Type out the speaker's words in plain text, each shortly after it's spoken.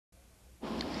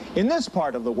In this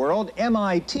part of the world,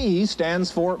 MIT stands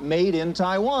for Made in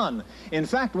Taiwan. In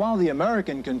fact, while the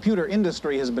American computer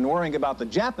industry has been worrying about the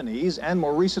Japanese and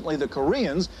more recently the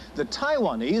Koreans, the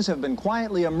Taiwanese have been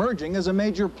quietly emerging as a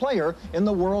major player in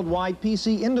the worldwide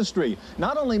PC industry,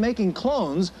 not only making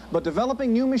clones, but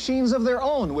developing new machines of their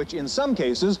own, which in some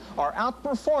cases are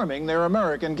outperforming their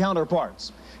American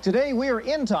counterparts. Today we are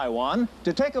in Taiwan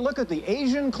to take a look at the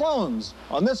Asian clones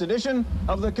on this edition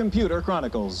of the Computer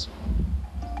Chronicles.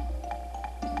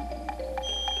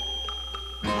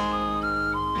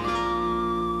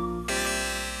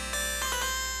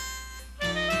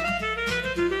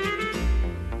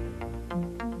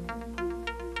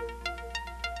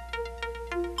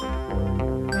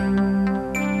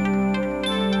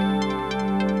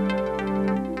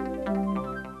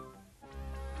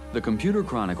 The Computer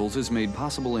Chronicles is made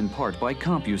possible in part by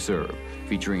CompuServe,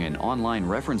 featuring an online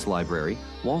reference library,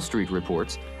 Wall Street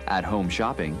reports, at-home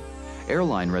shopping,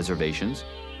 airline reservations,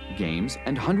 games,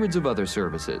 and hundreds of other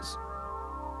services.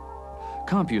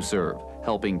 CompuServe,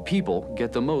 helping people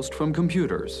get the most from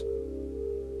computers.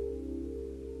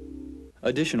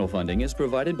 Additional funding is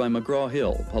provided by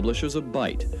McGraw-Hill, publishers of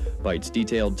Byte. Byte's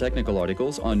detailed technical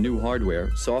articles on new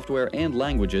hardware, software, and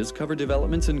languages cover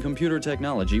developments in computer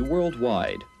technology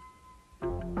worldwide.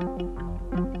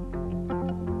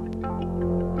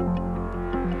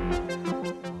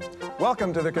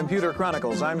 Welcome to the Computer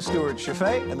Chronicles. I'm Stewart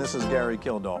Cheifet, and this is Gary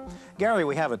Kildall. Gary,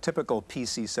 we have a typical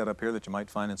PC setup here that you might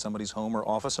find in somebody's home or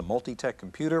office, a multi-tech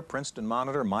computer, Princeton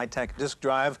monitor, MyTech disk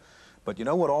drive. But you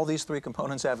know what all these three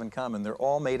components have in common? They're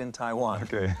all made in Taiwan.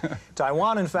 Okay.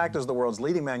 Taiwan, in fact, is the world's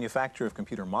leading manufacturer of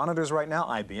computer monitors right now.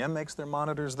 IBM makes their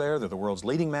monitors there. They're the world's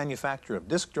leading manufacturer of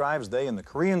disk drives. They and the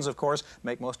Koreans, of course,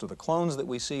 make most of the clones that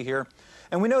we see here.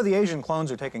 And we know the Asian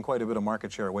clones are taking quite a bit of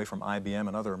market share away from IBM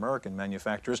and other American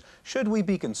manufacturers. Should we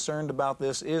be concerned about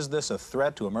this? Is this a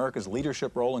threat to America's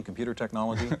leadership role in computer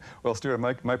technology? Well, Stuart,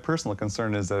 my personal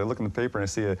concern is that I look in the paper and I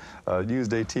see a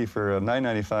used AT for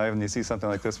 $9.95 and you see something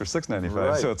like this for $6.95.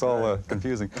 Right, so it's all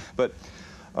confusing. But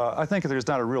I think there's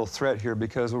not a real threat here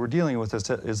because what we're dealing with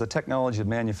is the technology of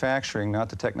manufacturing, not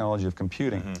the technology of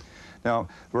computing. Mm-hmm. Now,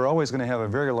 we're always going to have a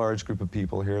very large group of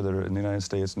people here that are in the United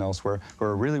States and elsewhere who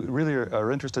are really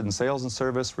are interested in sales and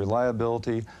service,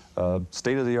 reliability,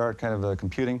 state-of-the-art kind of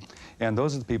computing, and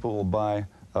those are the people who will buy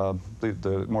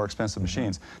the more expensive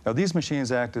machines. Now, these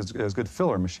machines act as good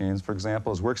filler machines, for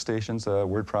example, as workstations,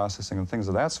 word processing, and things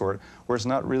of that sort, where it's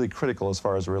not really critical as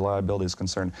far as reliability is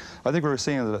concerned. I think we're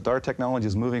seeing that our technology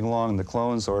is moving along, and the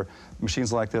clones or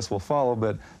machines like this will follow,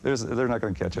 but they're not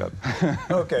going to catch up.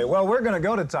 Okay, well, we're going to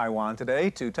go to Taiwan today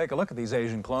to take a look at these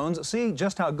Asian clones, see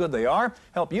just how good they are,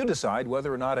 help you decide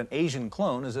whether or not an Asian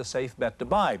clone is a safe bet to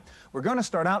buy. We're going to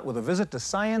start out with a visit to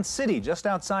Science City, just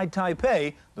outside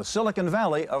Taipei, the Silicon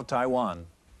Valley of Taiwan.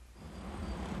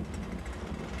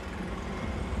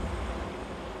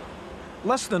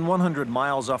 Less than 100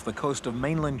 miles off the coast of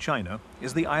mainland China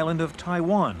is the island of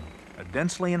Taiwan, a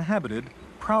densely inhabited,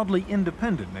 proudly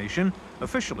independent nation,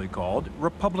 officially called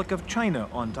Republic of China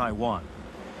on Taiwan.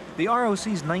 The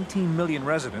ROC's 19 million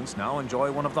residents now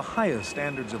enjoy one of the highest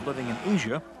standards of living in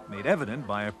Asia, made evident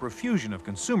by a profusion of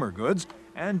consumer goods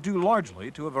and due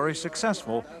largely to a very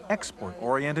successful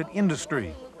export-oriented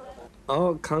industry.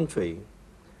 Our country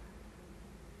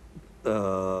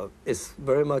is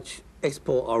very much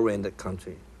export-oriented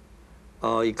country.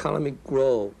 Our economic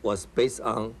growth was based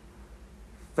on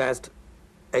fast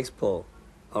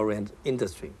export-oriented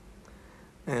industry.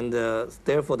 And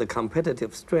therefore, the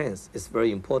competitive strength is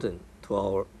very important to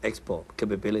our export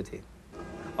capability.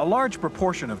 A large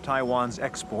proportion of Taiwan's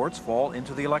exports fall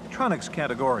into the electronics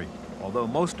category, although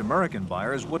most American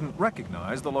buyers wouldn't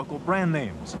recognize the local brand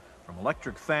names. From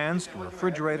electric fans to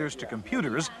refrigerators to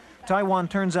computers, Taiwan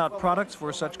turns out products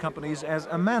for such companies as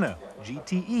Amana,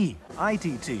 GTE,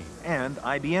 ITT, and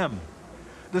IBM.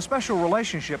 The special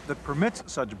relationship that permits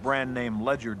such brand name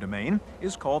ledger domain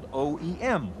is called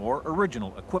OEM, or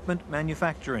Original Equipment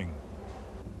Manufacturing.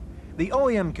 The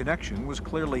OEM connection was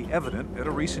clearly evident at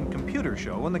a recent computer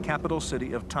show in the capital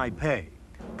city of Taipei.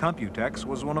 Computex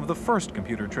was one of the first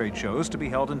computer trade shows to be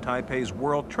held in Taipei's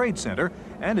World Trade Center,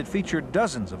 and it featured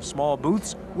dozens of small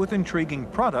booths with intriguing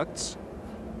products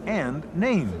and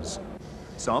names.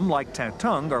 Some, like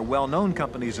Tatung, are well-known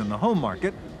companies in the home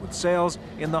market with sales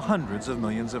in the hundreds of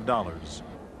millions of dollars.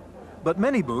 But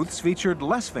many booths featured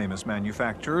less famous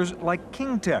manufacturers like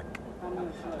KingTech,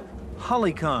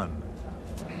 Hollycon,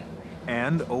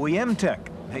 and OEM Tech,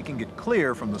 making it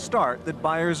clear from the start that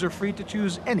buyers are free to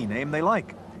choose any name they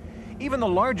like. Even the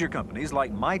larger companies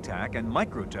like MyTac and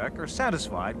Microtech are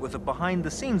satisfied with a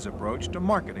behind-the-scenes approach to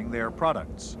marketing their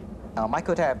products.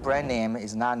 Microtech brand name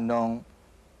is not known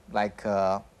like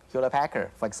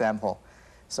Hewlett-Packard, for example.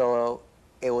 So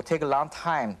it will take a long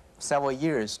time, several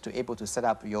years, to able to set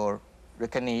up your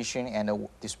recognition and a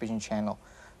distribution channel.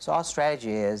 So our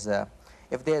strategy is,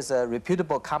 if there's a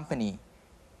reputable company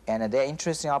and they're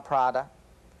interested in our product,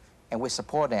 and we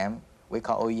support them, we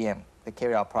call OEM, they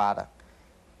carry our product.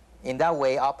 In that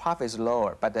way, our profit is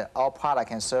lower, but our product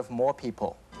can serve more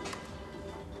people.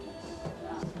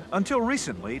 Until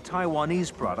recently,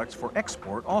 Taiwanese products for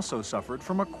export also suffered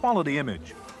from a quality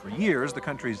image. For years, the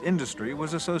country's industry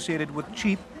was associated with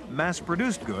cheap,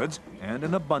 mass-produced goods and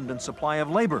an abundant supply of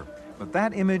labor. But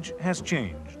that image has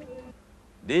changed.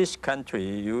 This country,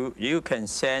 you can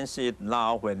sense it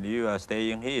now when you are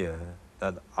staying here,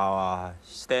 that our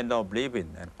standard of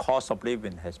living and cost of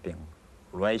living has been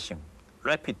rising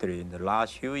rapidly in the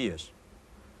last few years.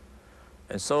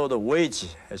 And so the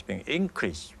wage has been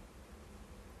increased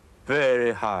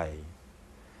very high.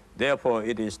 Therefore,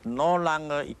 it is no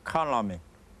longer economic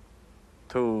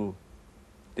to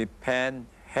depend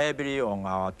heavily on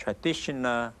our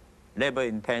traditional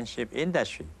labor-intensive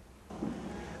industry.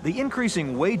 The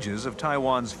increasing wages of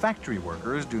Taiwan's factory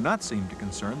workers do not seem to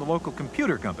concern the local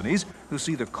computer companies, who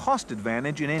see the cost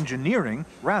advantage in engineering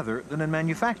rather than in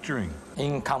manufacturing.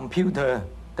 In computer,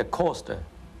 the cost,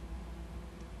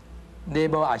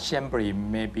 labor assembly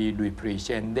maybe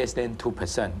represent less than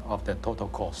 2% of the total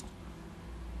cost.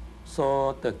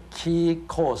 So the key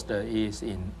cost is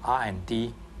in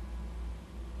R&D,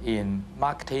 in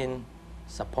marketing,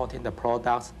 supporting the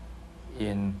products,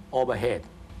 in overhead.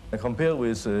 Compared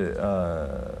with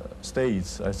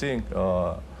states, I think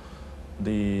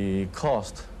the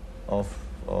cost of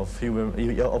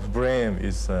brain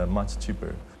is much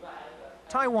cheaper.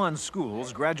 Taiwan's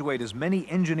schools graduate as many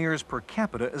engineers per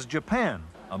capita as Japan,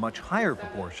 a much higher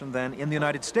proportion than in the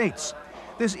United States.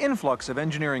 This influx of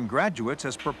engineering graduates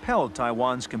has propelled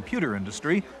Taiwan's computer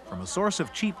industry from a source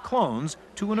of cheap clones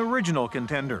to an original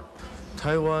contender.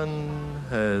 Taiwan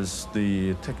has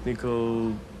the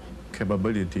technical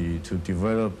capability to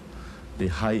develop the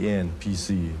high-end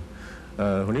PC.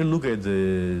 When you look at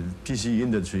the PC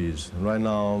industries, right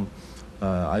now,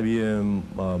 IBM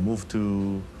moved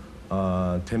to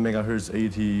 10 megahertz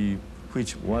 80,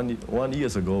 which one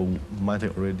years ago might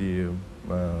have already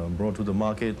brought to the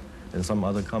market, and some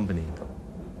other company.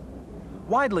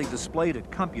 Widely displayed at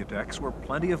Computex were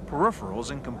plenty of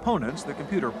peripherals and components, the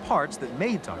computer parts that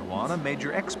made Taiwan a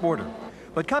major exporter.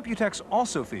 But Computex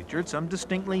also featured some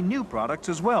distinctly new products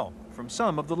as well, from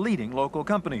some of the leading local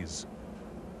companies.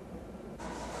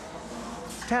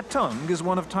 Tatung is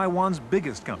one of Taiwan's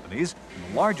biggest companies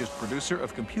and the largest producer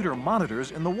of computer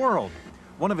monitors in the world.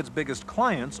 One of its biggest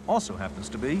clients also happens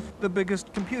to be the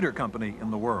biggest computer company in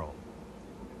the world.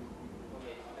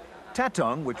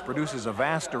 Tatung, which produces a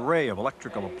vast array of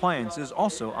electrical appliances,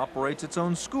 also operates its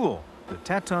own school, the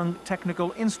Tatung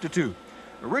Technical Institute.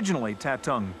 Originally,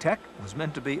 Tatung Tech was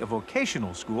meant to be a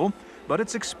vocational school, but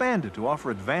it's expanded to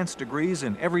offer advanced degrees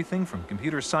in everything from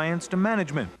computer science to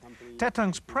management.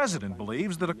 Tatung's president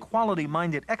believes that a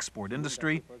quality-minded export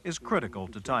industry is critical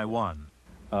to Taiwan.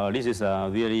 This is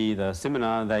really the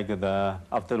similar like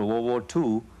after World War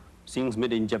II. Things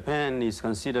made in Japan is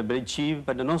considered very cheap,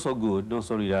 but not so good, not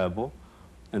so reliable.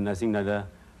 And I think that,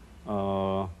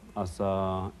 as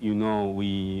you know,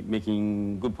 we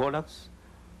making good products.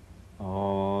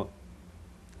 So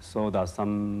there are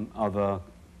some other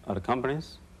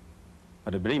companies.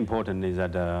 But very important is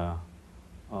that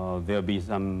there'll be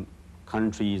some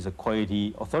countries, a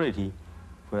quality authority,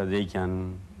 where they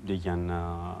can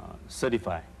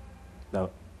certify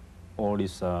all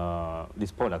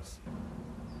these products.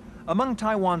 Among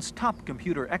Taiwan's top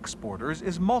computer exporters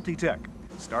is Multitech.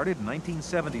 Started in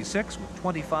 1976 with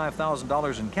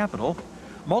 $25,000 in capital,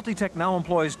 Multitech now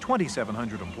employs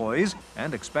 2,700 employees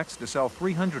and expects to sell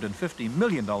 $350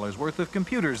 million worth of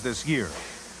computers this year.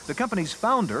 The company's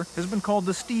founder has been called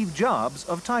the Steve Jobs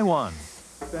of Taiwan.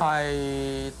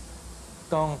 I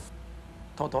don't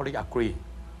totally agree.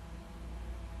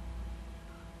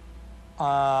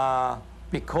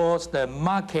 Because the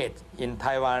market in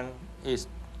Taiwan is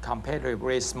comparatively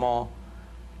very small,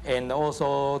 and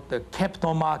also the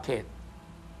capital market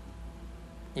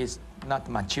is not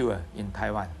mature in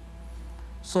Taiwan.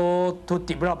 So to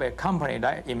develop a company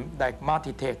like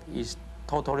Multitech is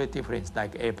totally different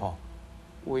like Apple.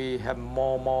 We have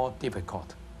more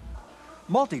difficult.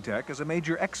 Multitech is a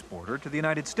major exporter to the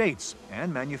United States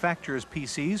and manufactures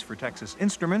PCs for Texas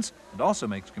Instruments and also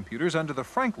makes computers under the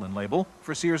Franklin label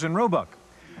for Sears and Roebuck.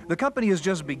 The company is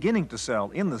just beginning to sell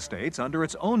in the States under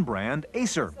its own brand,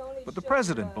 Acer, but the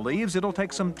president believes it'll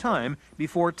take some time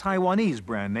before Taiwanese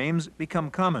brand names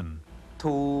become common.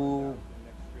 two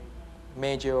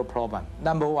major problems.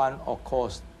 Number one, of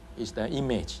course, is the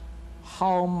image.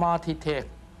 How Multitech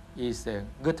is a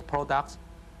good product,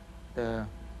 the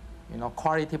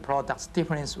quality products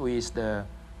difference with the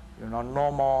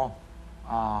normal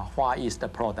Far East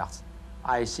products.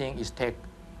 I think it takes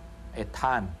a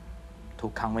time to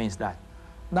convince that.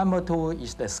 Number two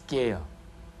is the scale.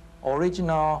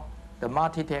 Original, the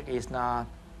Multitech is not,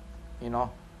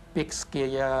 big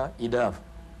scale enough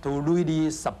to really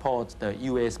support the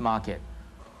U.S. market.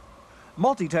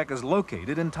 Multitech is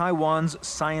located in Taiwan's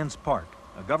Science Park,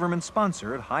 a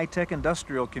government-sponsored high-tech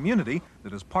industrial community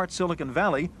that is part Silicon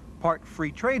Valley, part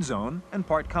free trade zone, and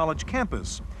part college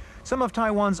campus. Some of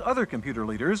Taiwan's other computer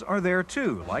leaders are there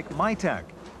too, like MyTech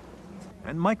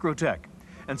and Microtech.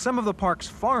 And some of the park's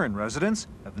foreign residents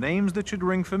have names that should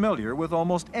ring familiar with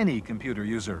almost any computer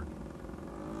user.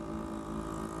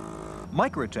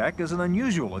 Microtech is an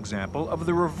unusual example of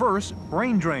the reverse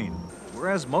brain drain.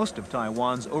 Whereas most of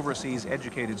Taiwan's overseas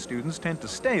educated students tend to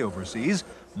stay overseas,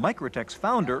 Microtech's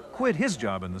founder quit his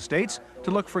job in the States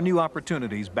to look for new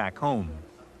opportunities back home.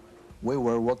 We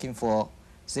were working for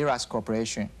Xerox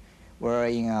Corporation. We're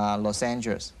in Los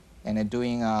Angeles and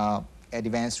doing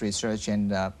advanced research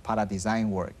and product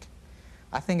design work.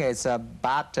 I think it's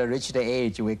about to reach the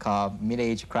age we call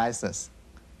mid-age crisis.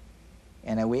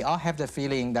 And we all have the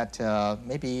feeling that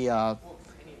maybe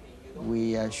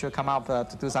we should come up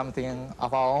to do something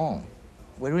of our own.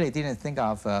 We really didn't think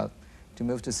of to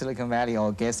move to Silicon Valley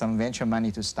or get some venture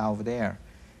money to start over there.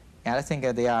 And I think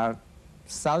there are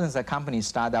thousands of companies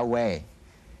start that way.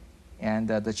 And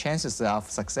the chances of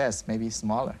success may be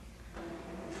smaller.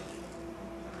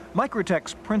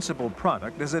 Microtech's principal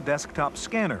product is a desktop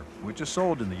scanner, which is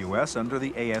sold in the U.S. under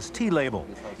the AST label.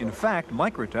 In fact,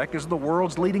 Microtech is the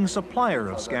world's leading supplier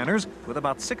of scanners, with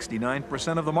about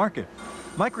 69% of the market.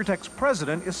 Microtech's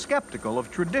president is skeptical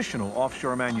of traditional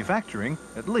offshore manufacturing,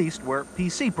 at least where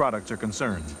PC products are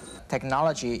concerned.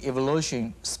 Technology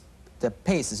evolution, the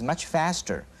pace is much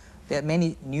faster. There are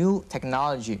many new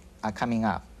technology are coming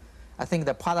up. I think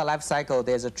the product life cycle,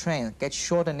 there's a trend, gets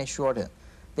shorter and shorter.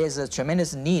 There's a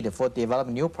tremendous need for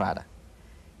developing new product.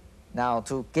 Now,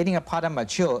 to getting a product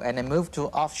mature and then move to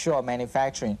offshore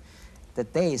manufacturing, the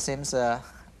days seems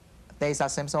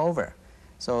over.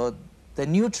 So the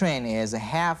new trend is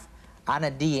have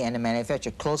R&D and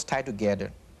manufacture close tied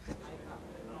together.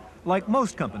 Like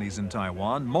most companies in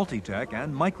Taiwan, Multitech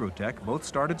and Microtech both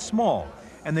started small,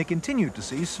 and they continue to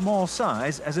see small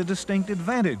size as a distinct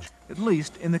advantage, at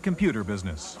least in the computer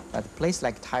business. At a place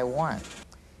like Taiwan,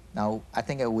 now, I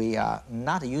think we are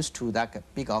not used to that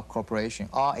big corporation.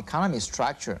 Our economy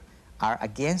structure are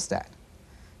against that.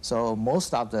 So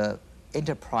most of the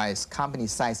enterprise company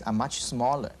size are much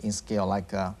smaller in scale,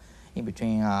 like in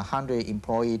between 100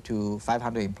 employee to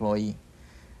 500 employee.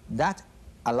 That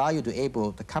allow you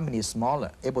to the company is smaller,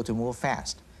 able to move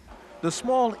fast. The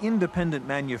small independent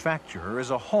manufacturer is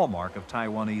a hallmark of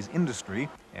Taiwanese industry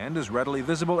and is readily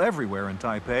visible everywhere in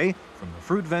Taipei, from the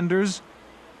fruit vendors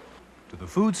to the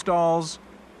food stalls,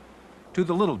 to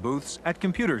the little booths at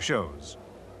computer shows.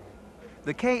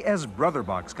 The KS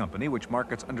Brotherbox company, which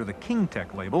markets under the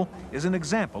KingTech label, is an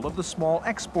example of the small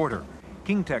exporter.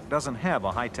 KingTech doesn't have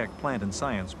a high-tech plant in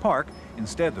Science Park.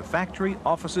 Instead, the factory,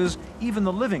 offices, even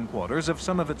the living quarters of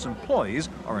some of its employees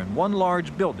are in one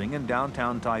large building in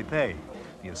downtown Taipei.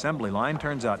 The assembly line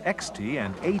turns out XT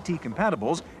and AT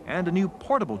compatibles and a new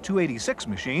portable 286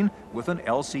 machine with an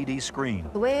LCD screen.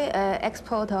 We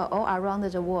export all around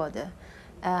the world,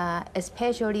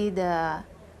 especially the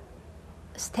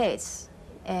States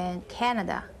and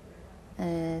Canada,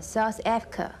 South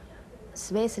Africa,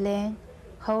 Switzerland,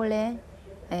 Holland,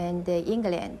 and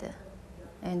England,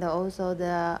 and also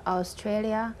the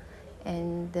Australia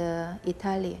and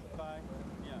Italy.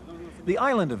 The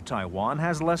island of Taiwan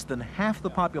has less than half the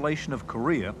population of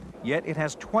Korea, yet it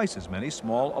has twice as many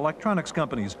small electronics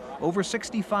companies, over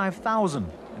 65,000,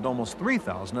 and almost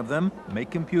 3,000 of them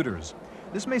make computers.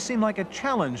 This may seem like a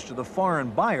challenge to the foreign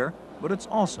buyer, but it's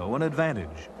also an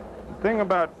advantage. The thing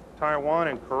about Taiwan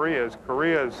and Korea is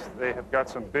they have got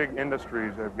some big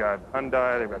industries. They've got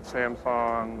Hyundai, they've got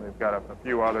Samsung, they've got a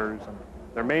few others, and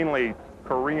they're mainly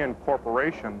Korean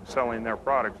corporations selling their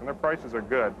products, and their prices are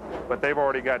good, but they've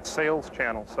already got sales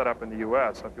channels set up in the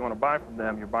U.S. So if you want to buy from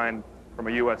them, you're buying from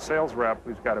a U.S. sales rep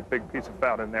who's got a big piece of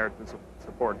fat in there to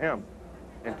support him.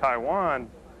 In Taiwan,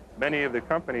 many of the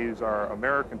companies are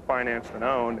American financed and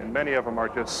owned, and many of them are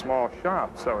just small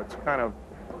shops, so it's kind of,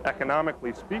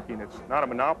 economically speaking, it's not a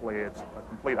monopoly, it's a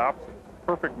complete opposite. It's a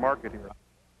perfect market here.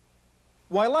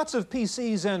 While lots of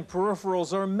PCs and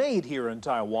peripherals are made here in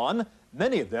Taiwan,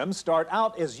 Many of them start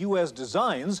out as U.S.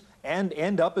 designs and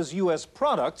end up as U.S.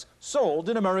 products sold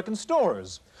in American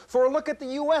stores. For a look at the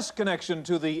U.S. connection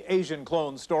to the Asian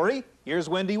clone story, here's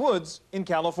Wendy Woods in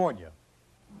California.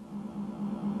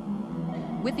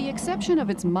 With the exception of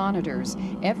its monitors,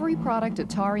 every product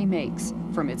Atari makes,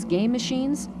 from its game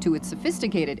machines to its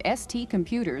sophisticated ST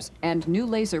computers and new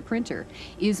laser printer,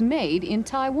 is made in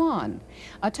Taiwan.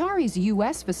 Atari's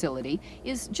U.S. facility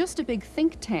is just a big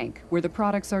think tank where the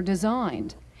products are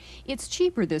designed. It's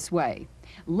cheaper this way.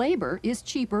 Labor is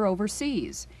cheaper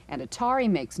overseas, and Atari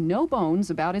makes no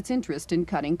bones about its interest in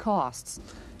cutting costs.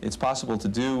 It's possible to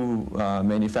do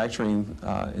manufacturing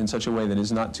in such a way that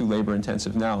is not too labor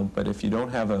intensive now, but if you don't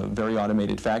have a very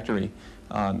automated factory,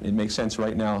 it makes sense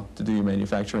right now to do your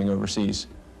manufacturing overseas.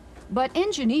 But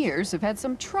engineers have had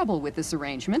some trouble with this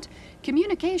arrangement.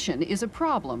 Communication is a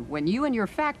problem when you and your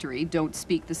factory don't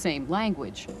speak the same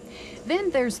language. Then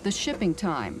there's the shipping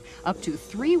time, up to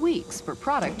 3 weeks for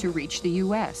product to reach the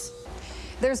U.S.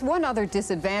 There's one other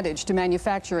disadvantage to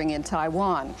manufacturing in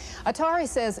Taiwan. Atari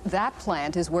says that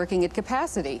plant is working at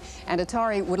capacity, and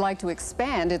Atari would like to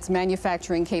expand its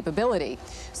manufacturing capability.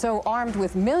 So, armed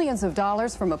with millions of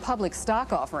dollars from a public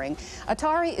stock offering,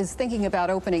 Atari is thinking about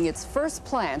opening its first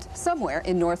plant somewhere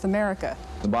in North America.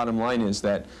 The bottom line is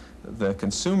that the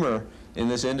consumer in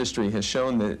this industry has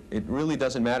shown that it really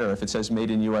doesn't matter if it says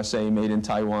made in USA, made in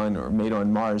Taiwan, or made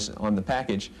on Mars on the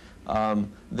package.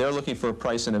 They're looking for a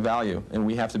price and a value, and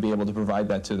we have to be able to provide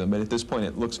that to them. But at this point,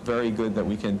 it looks very good that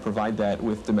we can provide that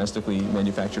with domestically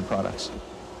manufactured products.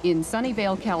 In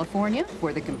Sunnyvale, California,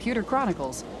 for the Computer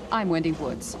Chronicles, I'm Wendy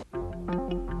Woods.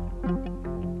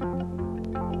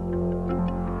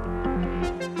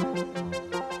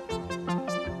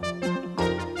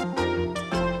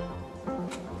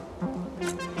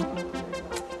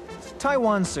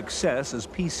 Taiwan's success as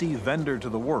PC vendor to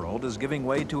the world is giving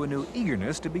way to a new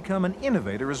eagerness to become an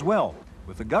innovator as well,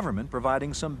 with the government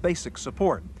providing some basic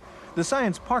support. The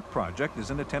Science Park project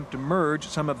is an attempt to merge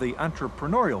some of the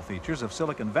entrepreneurial features of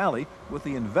Silicon Valley with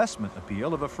the investment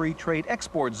appeal of a free trade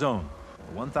export zone.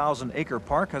 The 1,000-acre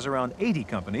park has around 80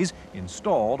 companies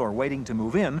installed or waiting to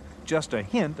move in, just a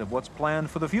hint of what's planned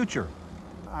for the future.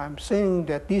 I'm saying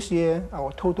that this year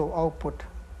our total output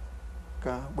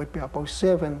will be about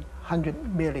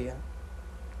 700 million.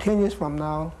 10 years from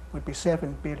now will be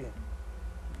 7 billion.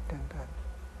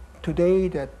 Today,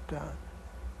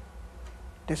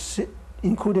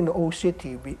 including the old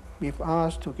city, with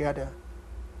us together,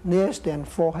 less than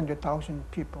 400,000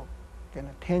 people.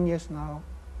 10 years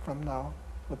from now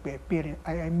will be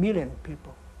a million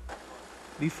people.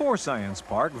 Before Science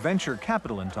Park, venture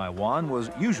capital in Taiwan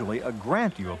was usually a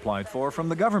grant you applied for from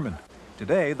the government.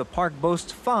 Today, the park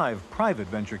boasts 5 private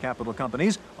venture capital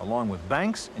companies, along with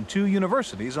banks and 2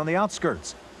 universities on the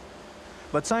outskirts.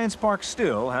 But Science Park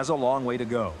still has a long way to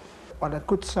go. On a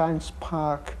good science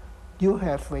park, you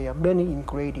have many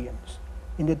ingredients.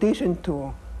 In addition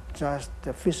to just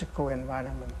the physical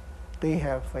environment, they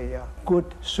have a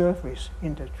good service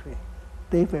industry.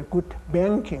 They have a good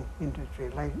banking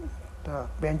industry, like the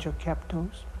venture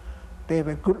capitals. They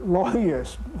have good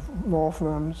lawyers, law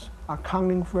firms,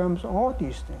 accounting firms, all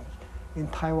these things. In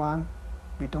Taiwan,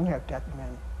 we don't have that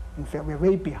many. In fact, we're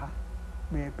way behind.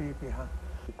 We're way behind.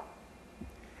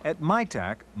 At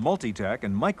MyTech, Multitech,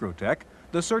 and Microtech,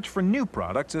 the search for new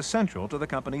products is central to the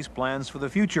company's plans for the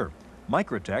future.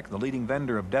 Microtech, the leading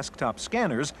vendor of desktop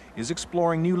scanners, is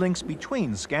exploring new links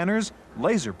between scanners,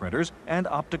 laser printers, and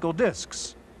optical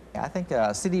discs. I think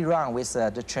CD-ROM with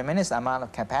the tremendous amount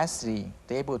of capacity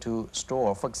they're able to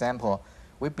store. For example,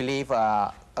 we believe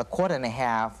a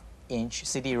 1.5-inch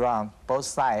CD-ROM, both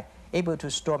sides, able to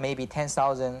store maybe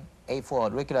 10,000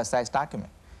 A4 regular size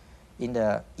document in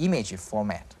the image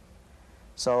format.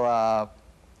 So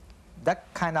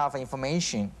that kind of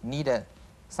information needed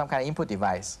some kind of input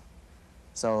device.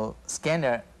 So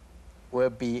scanner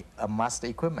will be a must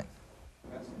equipment.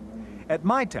 At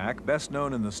MyTech, best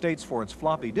known in the States for its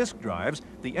floppy disk drives,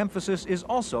 the emphasis is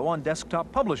also on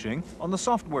desktop publishing on the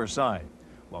software side.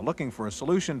 While looking for a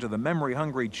solution to the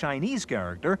memory-hungry Chinese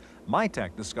character,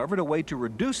 MyTech discovered a way to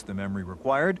reduce the memory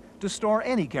required to store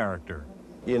any character.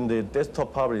 In the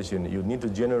desktop publishing, you need to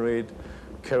generate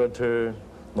character,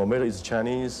 no matter it's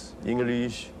Chinese,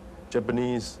 English,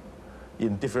 Japanese,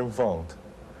 in different font.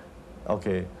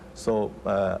 Okay, so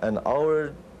and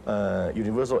our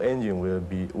universal engine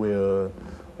will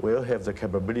have the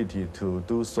capability to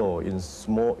do so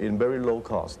in very low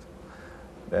cost.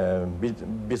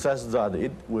 Besides that,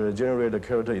 it will generate a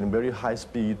character in very high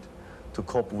speed to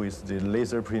cope with the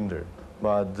laser printer.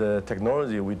 But the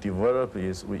technology we develop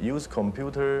is we use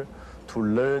computer to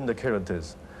learn the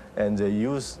characters, and they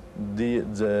use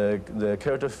the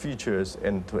character features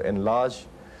and to enlarge,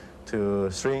 to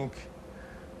shrink,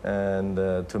 and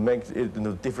to make it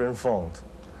into different font.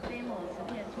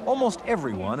 Almost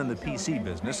everyone in the PC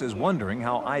business is wondering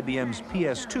how IBM's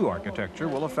PS2 architecture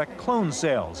will affect clone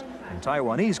sales, and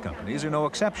Taiwanese companies are no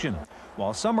exception.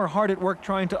 While some are hard at work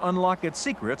trying to unlock its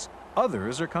secrets,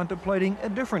 others are contemplating a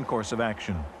different course of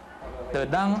action. The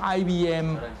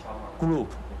non-IBM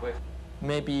group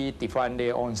maybe define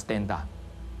their own standard,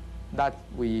 that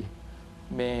we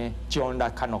may join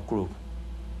that kind of group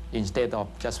instead of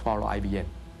just follow IBM.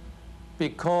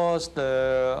 Because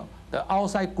the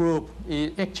outside group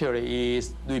actually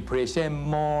represent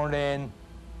more than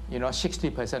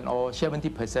 60% or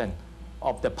 70%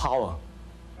 of the power.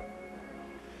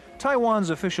 Taiwan's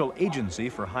official agency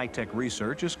for high-tech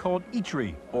research is called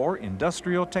ITRI, or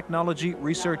Industrial Technology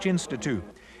Research Institute.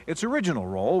 Its original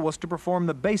role was to perform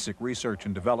the basic research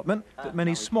and development that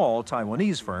many small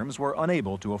Taiwanese firms were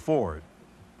unable to afford.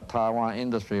 Taiwan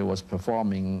industry was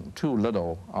performing too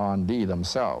little R&D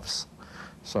themselves.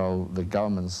 So the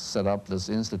government set up this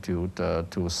institute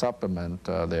to supplement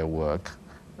their work,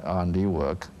 R&D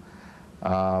work.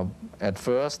 At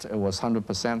first, it was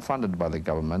 100% funded by the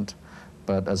government,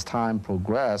 but as time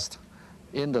progressed,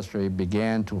 industry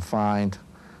began to find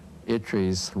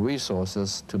ITRI's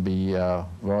resources to be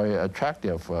very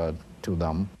attractive to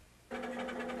them.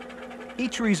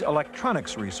 ITRI's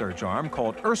electronics research arm,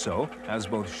 called ERSO, has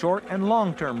both short and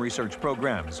long-term research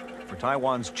programs. For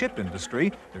Taiwan's chip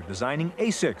industry, they're designing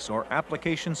ASICs, or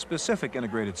application-specific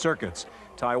integrated circuits.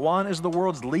 Taiwan is the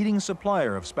world's leading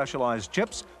supplier of specialized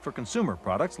chips for consumer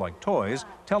products like toys,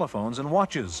 telephones, and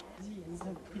watches.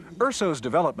 ERSO's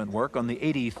development work on the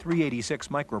 8386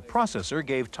 microprocessor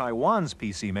gave Taiwan's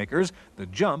PC makers the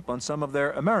jump on some of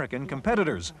their American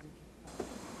competitors.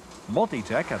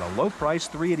 Multitech had a low-price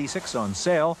 386 on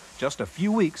sale just a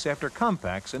few weeks after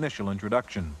Compact's initial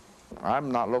introduction.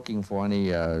 I'm not looking for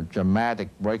any dramatic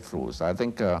breakthroughs. I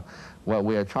think what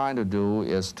we are trying to do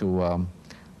is to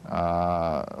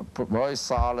put very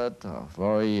solid,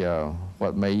 very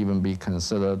what may even be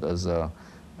considered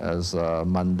as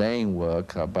mundane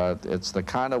work, but it's the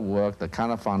kind of work, the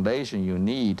kind of foundation you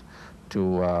need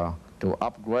to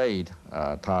upgrade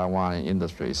Taiwan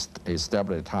industry a step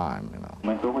at a time.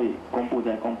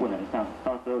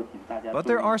 But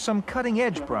there are some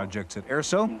cutting-edge projects at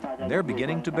ERSO, and they're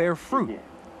beginning to bear fruit.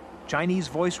 Chinese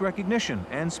voice recognition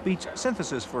and speech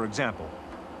synthesis, for example.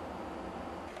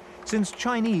 Since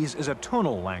Chinese is a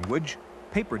tonal language,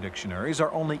 paper dictionaries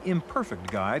are only imperfect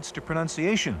guides to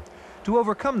pronunciation. To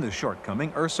overcome this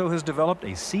shortcoming, ERSO has developed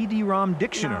a CD-ROM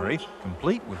dictionary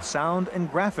complete with sound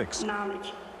and graphics.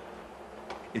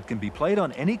 It can be played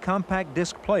on any compact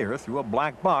disc player through a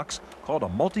black box called a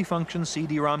multifunction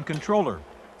CD-ROM controller.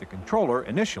 The controller,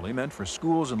 initially meant for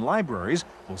schools and libraries,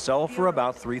 will sell for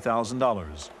about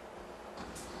 $3,000.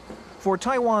 For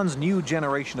Taiwan's new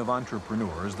generation of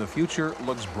entrepreneurs, the future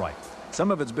looks bright.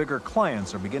 Some of its bigger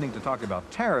clients are beginning to talk about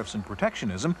tariffs and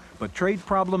protectionism, but trade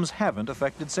problems haven't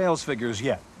affected sales figures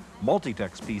yet.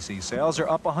 Multitech's PC sales are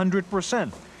up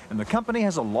 100%, and the company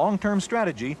has a long-term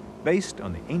strategy based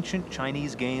on the ancient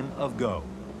Chinese game of Go.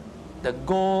 The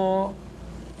Go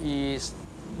is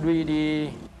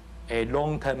really a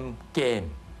long-term game.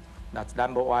 That's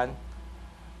number one.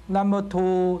 Number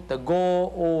two, the Go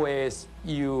always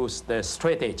use the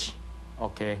strategy,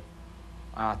 okay?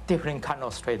 Different kind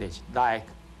of strategy. Like,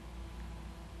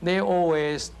 they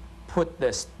always put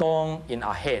the stone in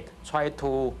ahead, try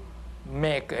to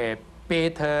make a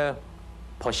better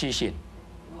position,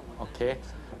 okay?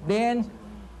 Then,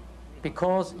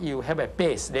 because you have a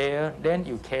base there, then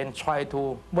you can try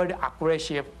to very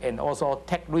aggressive and also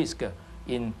take risk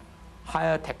in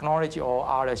higher technology or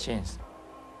other things.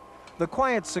 The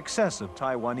quiet success of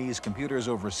Taiwanese computers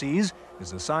overseas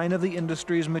is a sign of the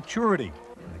industry's maturity,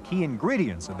 and the key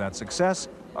ingredients of that success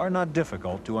are not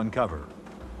difficult to uncover.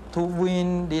 To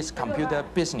win this computer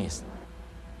business,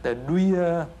 the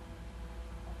real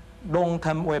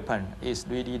long-term weapon is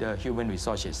really the human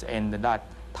resources, and that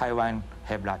Taiwan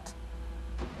have that.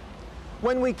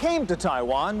 When we came to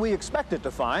Taiwan, we expected to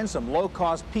find some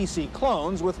low-cost PC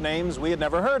clones with names we had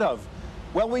never heard of.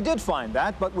 Well, we did find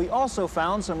that, but we also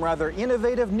found some rather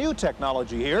innovative new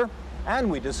technology here, and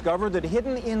we discovered that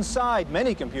hidden inside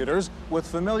many computers with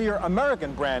familiar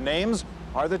American brand names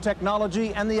are the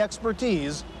technology and the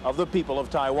expertise of the people of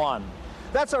Taiwan.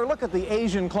 That's our look at the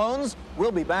Asian clones.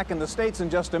 We'll be back in the States in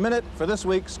just a minute for this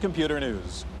week's Computer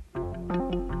News.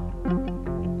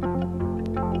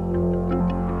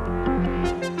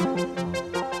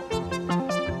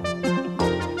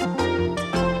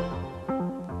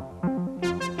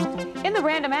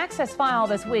 Random Access File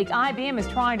this week, IBM is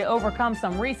trying to overcome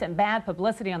some recent bad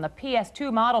publicity on the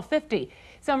PS2 Model 50.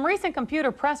 Some recent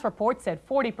computer press reports said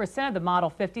 40% of the Model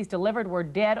 50s delivered were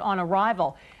dead on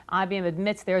arrival. IBM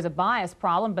admits there's a bias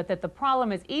problem, but that the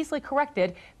problem is easily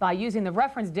corrected by using the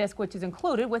reference disk, which is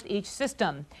included with each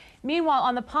system. Meanwhile,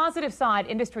 on the positive side,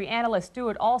 industry analyst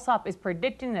Stewart Cheifet is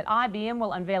predicting that IBM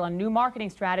will unveil a new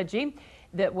marketing strategy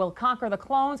that will conquer the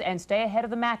clones and stay ahead of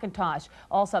the Macintosh.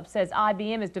 Cheifet says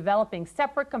IBM is developing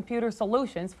separate computer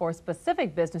solutions for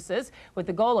specific businesses with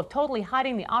the goal of totally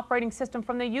hiding the operating system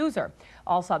from the user.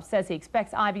 Cheifet says he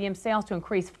expects IBM sales to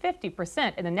increase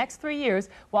 50% in the next 3 years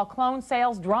while clone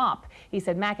sales drop. He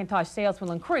said Macintosh sales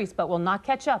will increase but will not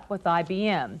catch up with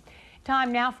IBM.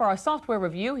 Time now for our software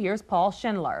review. Here's Paul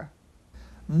Schindler.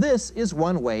 This is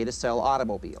one way to sell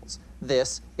automobiles.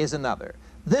 This is another.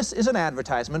 This is an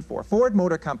advertisement for Ford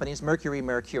Motor Company's Mercury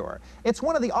Mercure. It's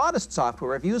one of the oddest software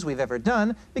reviews we've ever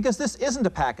done because this isn't a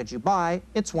package you buy,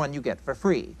 it's one you get for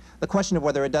free. The question of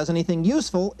whether it does anything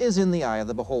useful is in the eye of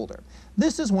the beholder.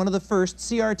 This is one of the first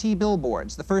CRT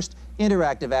billboards, the first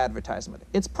interactive advertisement.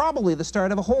 It's probably the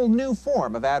start of a whole new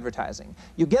form of advertising.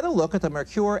 You get a look at the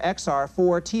Mercure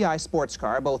XR4 TI sports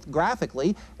car, both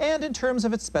graphically and in terms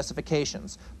of its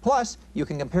specifications. Plus, you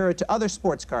can compare it to other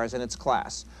sports cars in its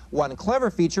class. One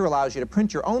clever feature allows you to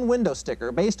print your own window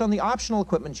sticker based on the optional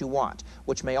equipment you want,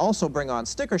 which may also bring on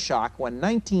sticker shock when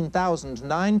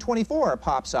 19,924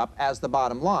 pops up as the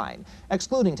bottom line,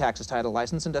 excluding taxes, title,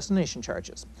 license, and destination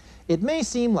charges. It may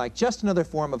seem like just another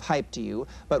form of hype to you,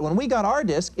 but when we got our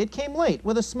disc, it came late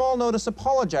with a small notice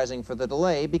apologizing for the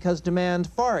delay because demand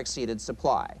far exceeded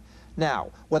supply.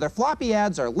 Now, whether floppy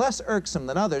ads are less irksome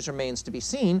than others remains to be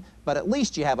seen, but at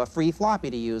least you have a free floppy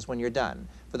to use when you're done.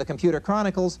 For the Computer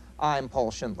Chronicles, I'm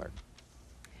Paul Schindler.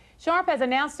 Sharp has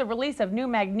announced the release of new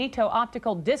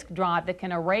magneto-optical disk drive that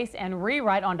can erase and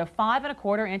rewrite onto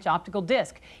 5¼ optical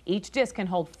disc. Each disc can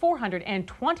hold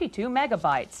 422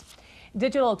 megabytes.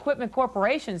 Digital Equipment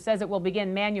Corporation says it will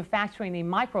begin manufacturing the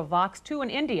Microvox 2 in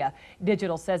India.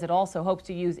 Digital says it also hopes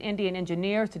to use Indian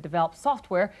engineers to develop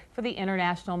software for the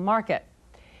international market.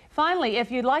 Finally,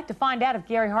 if you'd like to find out if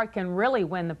Gary Hart can really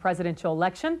win the presidential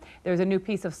election, there's a new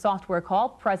piece of software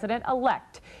called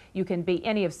President-Elect. You can be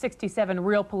any of 67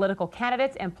 real political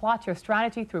candidates and plot your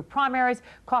strategy through primaries,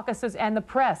 caucuses, and the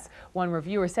press. One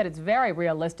reviewer said it's very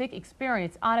realistic.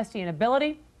 Experience, honesty, and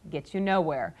ability gets you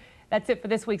nowhere. That's it for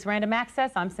this week's Random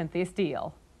Access. I'm Cynthia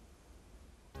Steele.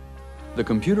 The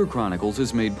Computer Chronicles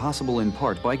is made possible in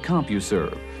part by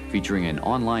CompuServe, featuring an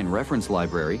online reference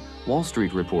library, Wall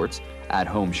Street reports,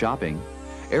 at-home shopping,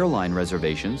 airline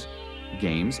reservations,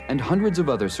 games, and hundreds of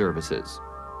other services.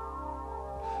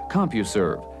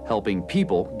 CompuServe, helping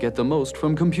people get the most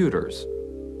from computers.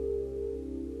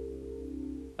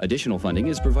 Additional funding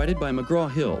is provided by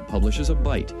McGraw-Hill, publishers of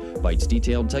Byte. Byte's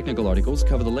detailed technical articles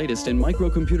cover the latest in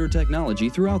microcomputer technology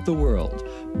throughout the world.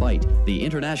 Byte, the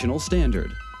international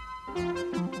standard.